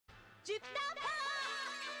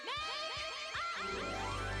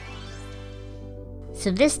So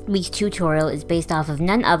this week's tutorial is based off of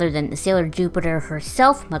none other than the Sailor Jupiter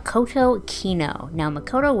herself, Makoto Kino. Now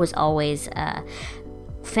Makoto was always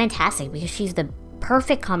fantastic because she's the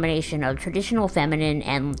perfect combination of traditional feminine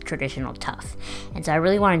and traditional tough. And so I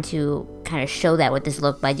really wanted to kind of show that with this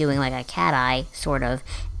look by doing like a cat eye sort of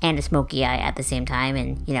and a smoky eye at the same time.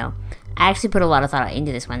 And you know, I actually put a lot of thought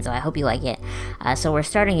into this one, so I hope you like it. So we're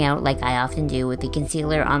starting out, like I often do, with the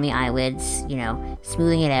concealer on the eyelids, you know,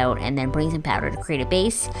 smoothing it out, and then putting some powder to create a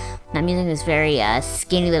base. And I'm using this very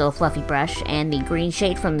skinny little fluffy brush and the green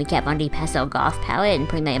shade from the Kat Von D Pastel Goth palette and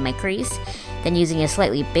putting that in my crease. Then using a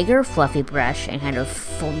slightly bigger fluffy brush and kind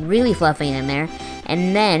of really fluffing it in there.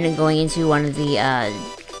 And then going into one of the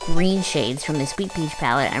green shades from the Sweet Peach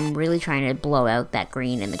palette, I'm really trying to blow out that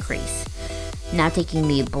green in the crease. Now taking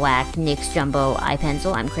the black NYX Jumbo eye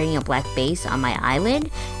pencil, I'm creating a black base on my eyelid,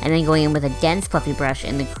 and then going in with a dense fluffy brush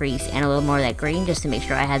in the crease and a little more of that green just to make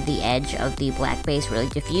sure I have the edge of the black base really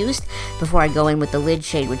diffused before I go in with the lid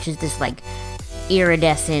shade, which is this like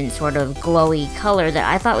iridescent sort of glowy color that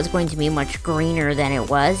I thought was going to be much greener than it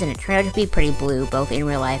was, and it turned out to be pretty blue both in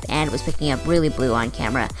real life and it was picking up really blue on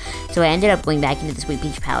camera. So I ended up going back into the Sweet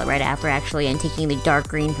Peach palette right after actually and taking the dark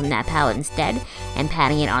green from that palette instead and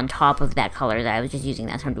patting it on top of that color that I was just using.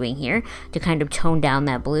 That's what I'm doing here to kind of tone down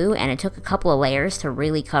that blue, and it took a couple of layers to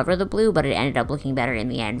really cover the blue, but it ended up looking better in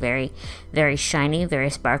the end. Very, very shiny, very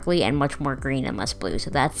sparkly, and much more green and less blue. So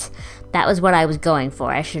that was what I was going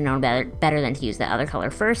for. I should have known better than to use that other color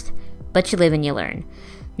first, but you live and you learn.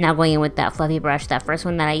 Now going in with that fluffy brush, that first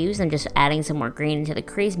one that I used, I'm just adding some more green into the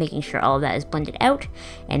crease, making sure all of that is blended out.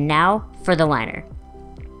 And now for the liner.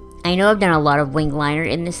 I know I've done a lot of wing liner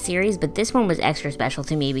in this series, but this one was extra special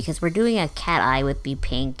to me because we're doing a cat eye with the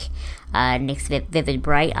pink NYX Vivid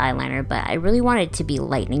Bright eyeliner, but I really wanted it to be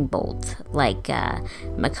lightning bolt like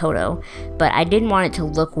Makoto, but I didn't want it to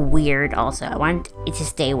look weird also. I wanted it to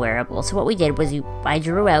stay wearable. So what we did was I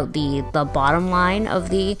drew out the bottom line of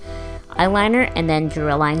the eyeliner and then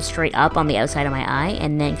drew a line straight up on the outside of my eye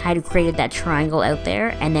and then kind of created that triangle out there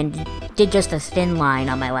and then did just a thin line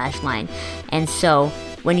on my lash line. And so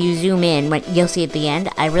when you zoom in, you'll see at the end,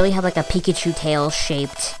 I really have like a Pikachu tail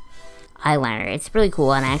shaped eyeliner. It's really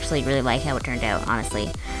cool and I actually really like how it turned out, honestly.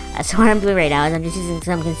 So what I'm doing right now is I'm just using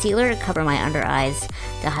some concealer to cover my under eyes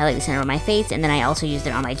to highlight the center of my face, and then I also used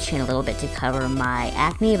it on my chin a little bit to cover my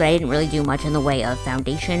acne, but I didn't really do much in the way of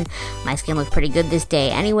foundation. My skin looked pretty good this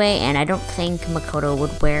day anyway, and I don't think Makoto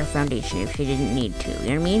would wear foundation if she didn't need to, you know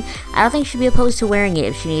what I mean? I don't think she'd be opposed to wearing it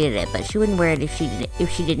if she needed it, but she wouldn't wear it if she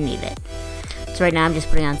didn't need it. So right now I'm just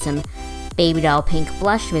putting on some baby doll pink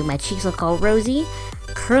blush to make my cheeks look all rosy,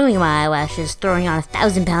 curling my eyelashes, throwing on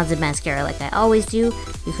 1,000 pounds of mascara like I always do.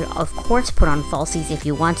 You could of course put on falsies if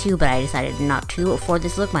you want to, but I decided not to for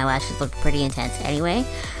this look. My lashes looked pretty intense anyway.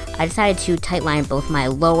 I decided to tightline both my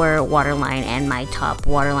lower waterline and my top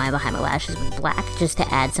waterline behind my lashes with black just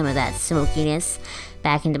to add some of that smokiness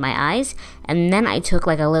back into my eyes. And then I took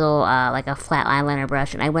like a little like a flat eyeliner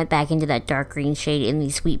brush and I went back into that dark green shade in the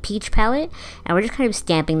Sweet Peach palette, and we're just kind of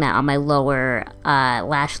stamping that on my lower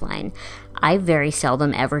lash line. I very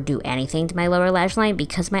seldom ever do anything to my lower lash line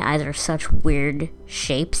because my eyes are such weird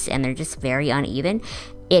shapes and they're just very uneven.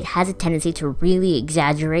 It has a tendency to really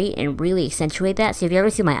exaggerate and really accentuate that. So if you ever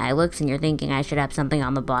see my eye looks and you're thinking I should have something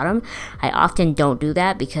on the bottom, I often don't do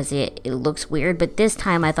that because it looks weird. But this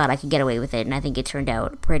time I thought I could get away with it, and I think it turned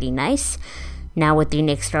out pretty nice. Now with the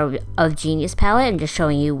NYX Strobe of Genius palette, I'm just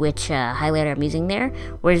showing you which highlighter I'm using there.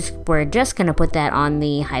 We're just going to put that on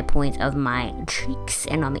the high point of my cheeks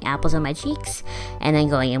and on the apples of my cheeks. And then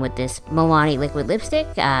going in with this Milani liquid lipstick.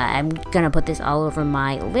 I'm going to put this all over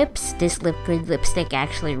my lips. This liquid lipstick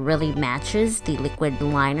actually really matches the liquid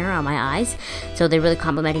liner on my eyes, so they really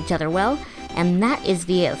complement each other well. And that is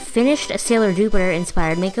the finished Sailor Jupiter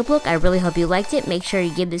inspired makeup look. I really hope you liked it. Make sure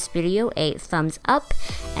you give this video a thumbs up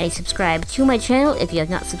and subscribe to my channel if you have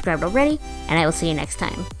not subscribed already. And I will see you next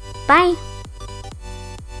time. Bye!